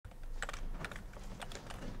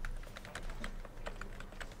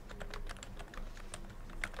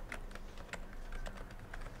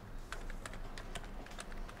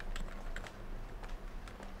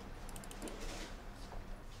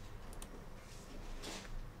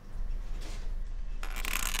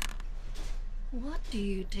What do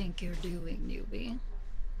you think you're doing, newbie?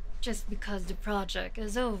 Just because the project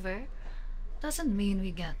is over doesn't mean we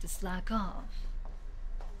get to slack off.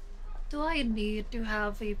 Do I need to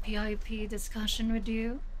have a PIP discussion with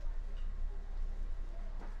you?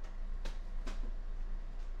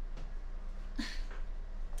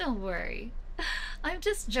 Don't worry. I'm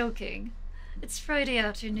just joking. It's Friday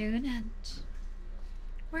afternoon and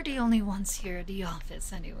we're the only ones here at the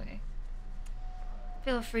office anyway.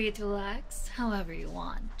 Feel free to relax however you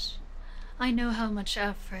want. I know how much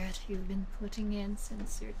effort you've been putting in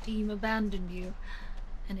since your team abandoned you,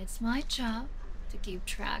 and it's my job to keep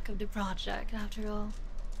track of the project after all.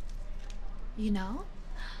 You know,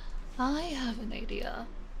 I have an idea.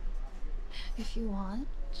 If you want,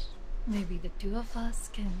 maybe the two of us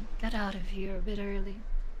can get out of here a bit early.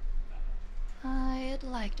 I'd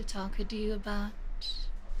like to talk with you about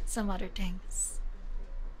some other things.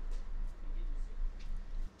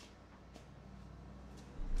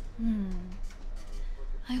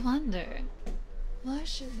 I wonder, where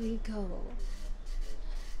should we go?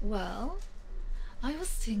 Well, I was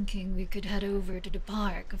thinking we could head over to the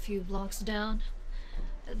park a few blocks down.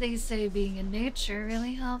 They say being in nature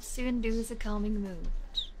really helps you induce a calming mood.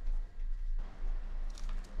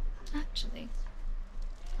 Actually,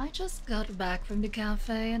 I just got back from the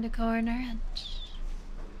cafe in the corner and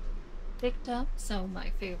picked up some of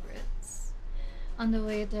my favorites. On the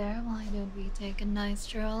way there, why don't we take a nice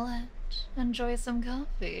stroll and enjoy some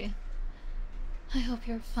coffee? I hope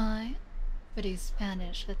you're fine with a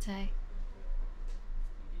Spanish latte.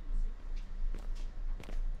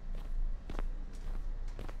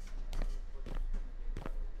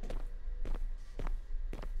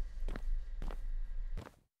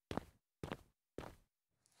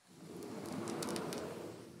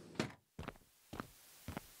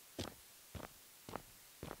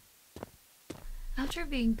 After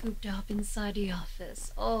being cooped up inside the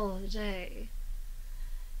office all day,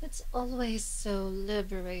 it's always so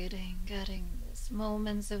liberating getting these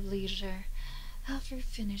moments of leisure after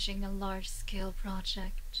finishing a large-scale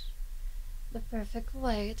project. The perfect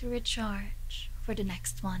way to recharge for the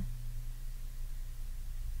next one.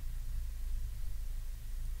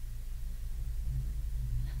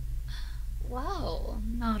 Wow,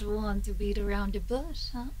 not one to beat around the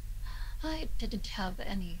bush, huh? I didn't have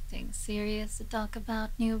anything serious to talk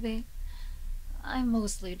about, newbie. I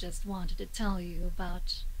mostly just wanted to tell you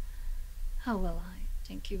about how well I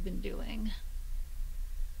think you've been doing.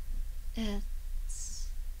 It's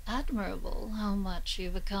admirable how much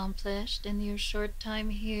you've accomplished in your short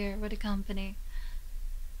time here with the company.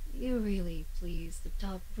 You really pleased the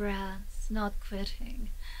top brass, not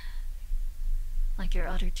quitting, like your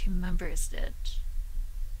other team members did.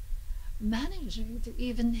 Managing to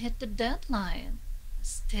even hit the deadline,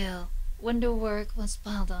 still, when the work was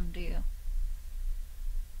piled onto you.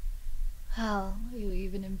 Hell, you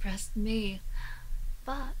even impressed me,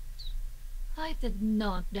 but I did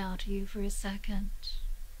not doubt you for a second.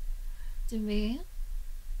 To me,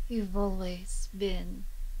 you've always been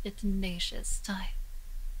the tenacious type.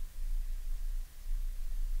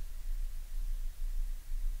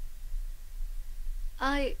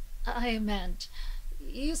 I meant,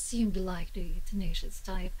 you seemed like the tenacious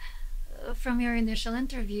type. From your initial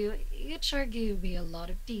interview, HR gave me a lot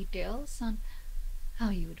of details on how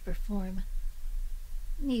you would perform.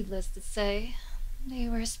 Needless to say, they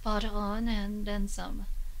were spot on and then some.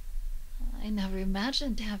 I never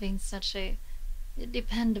imagined having such a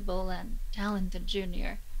dependable and talented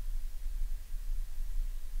junior.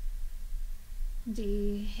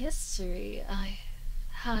 The history I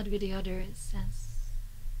had with the others has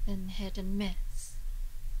been hit and miss.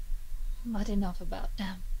 But enough about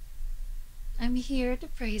them. I'm here to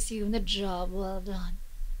praise you on the job well done.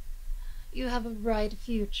 You have a bright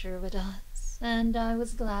future with us, and I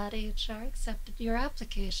was glad HR accepted your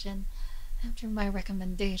application after my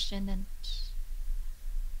recommendation and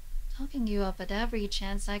talking you up at every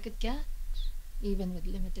chance I could get, even with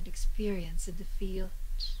limited experience in the field.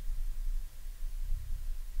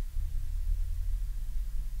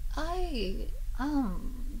 I,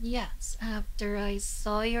 yes, after I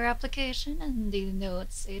saw your application and the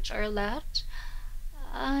notes HR left,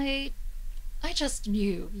 I, I just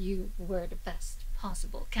knew you were the best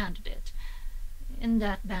possible candidate in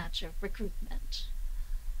that batch of recruitment.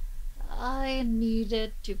 I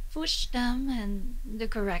needed to push them in the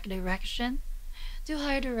correct direction to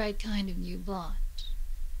hire the right kind of new blood.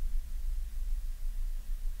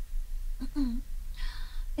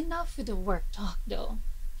 Enough with the work talk, though.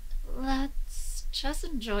 Let's just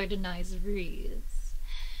enjoy the nice breeze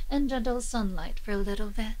and gentle sunlight for a little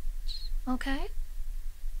bit, okay?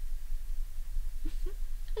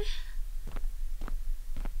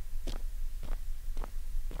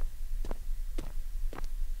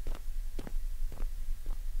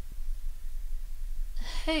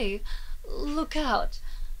 Hey, look out.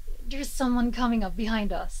 There's someone coming up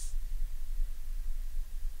behind us.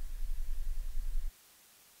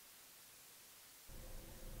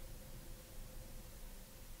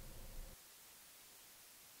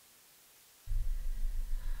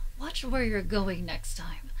 Watch where you're going next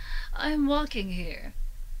time. I'm walking here.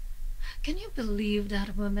 Can you believe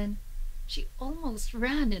that woman? She almost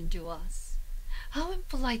ran into us. How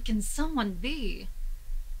impolite can someone be?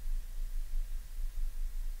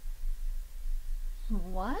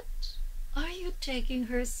 What? Are you taking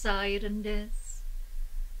her side in this?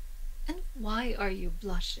 And why are you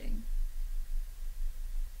blushing?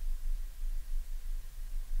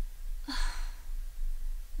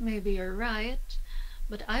 Maybe you're right,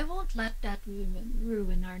 but I won't let that woman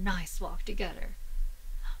ruin our nice walk together.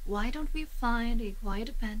 Why don't we find a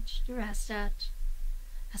quiet bench to rest at,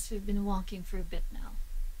 as we've been walking for a bit now?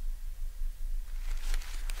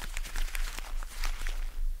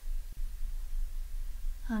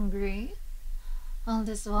 Hungry? All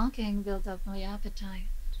this walking built up my appetite.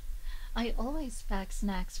 I always pack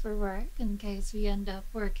snacks for work in case we end up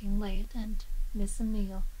working late and miss a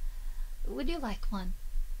meal. Would you like one?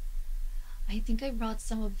 I think I brought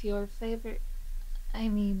some of your favorite,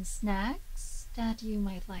 snacks that you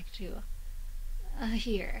might like too.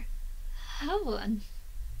 Here, have one.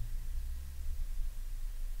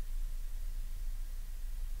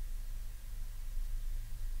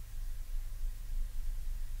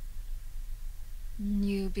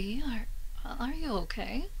 Newbie, are you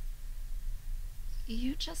okay?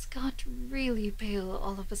 You just got really pale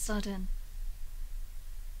all of a sudden.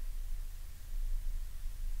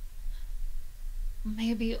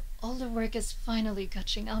 Maybe all the work is finally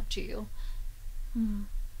catching up to you. Hmm,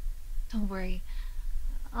 don't worry,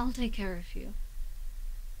 I'll take care of you.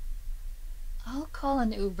 I'll call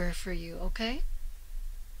an Uber for you, okay?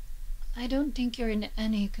 I don't think you're in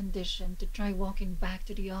any condition to try walking back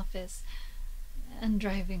to the office and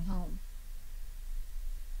driving home.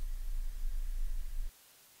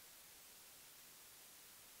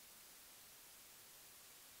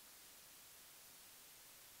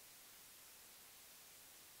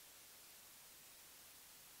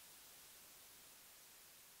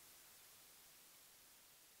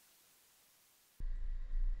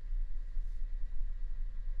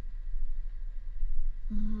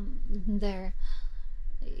 There,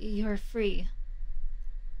 you're free.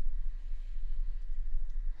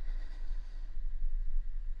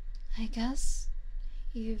 I guess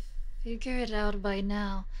you've figured it out by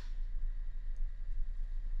now,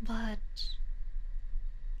 but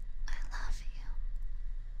I love you.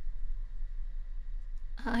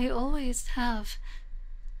 I always have,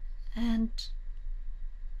 and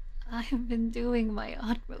I've been doing my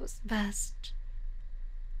utmost best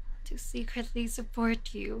to secretly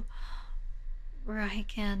support you where I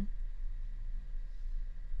can.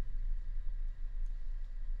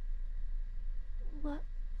 What?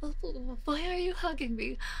 Why are you hugging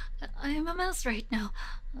me? I'm a mess right now.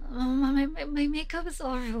 My makeup is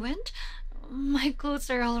all ruined. My clothes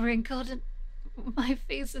are all wrinkled, and my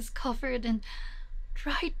face is covered in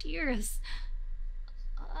dry tears.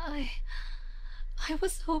 I I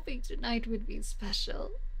was hoping tonight would be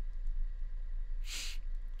special,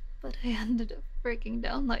 but I ended up breaking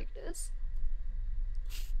down like this.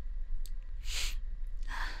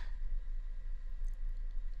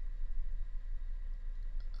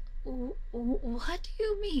 What do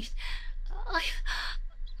you mean? I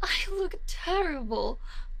I look terrible.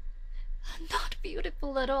 Not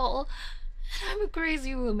beautiful at all. And I'm a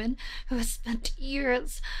crazy woman who has spent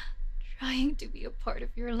years trying to be a part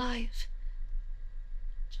of your life.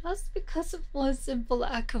 Just because of one simple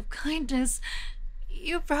act of kindness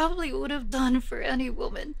you probably would have done for any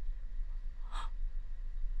woman.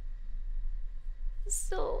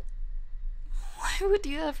 So, why would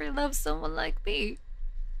you ever love someone like me?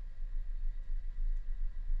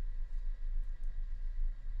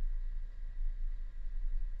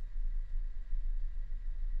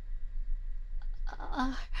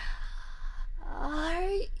 Are, are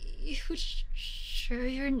you sure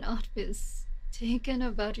you're not mistaken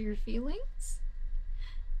about your feelings?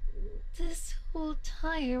 This whole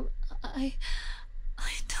time, I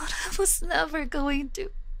thought I was never going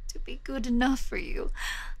to be good enough for you.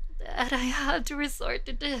 That I had to resort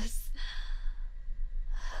to this.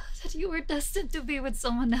 That you were destined to be with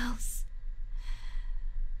someone else.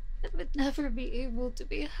 That would never be able to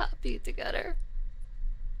be happy together.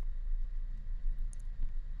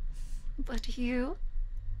 But you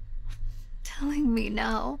telling me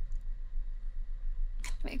now,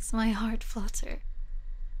 it makes my heart flutter.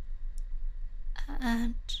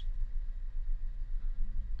 And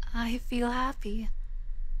I feel happy.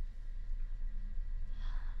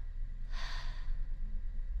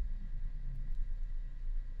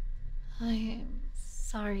 I'm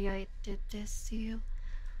sorry I did this to you.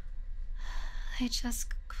 I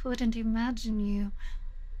just couldn't imagine you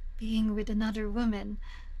being with another woman.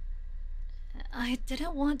 I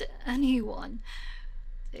didn't want anyone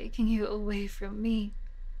taking you away from me.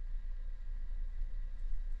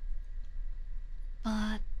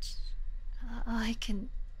 But I can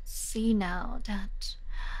see now that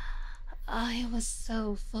I was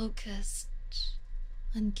so focused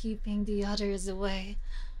on keeping the others away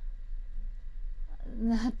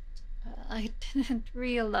that I didn't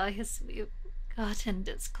realize we've gotten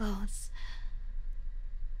this close.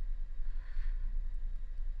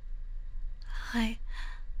 I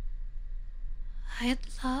I'd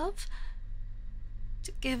love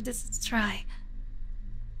to give this a try.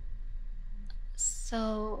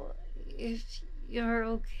 So, if you're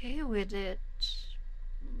okay with it,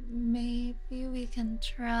 maybe we can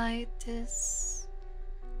try this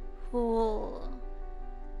whole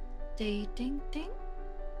dating thing?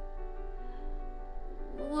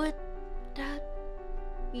 Would that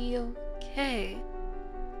be okay,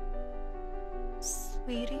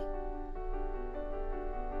 sweetie?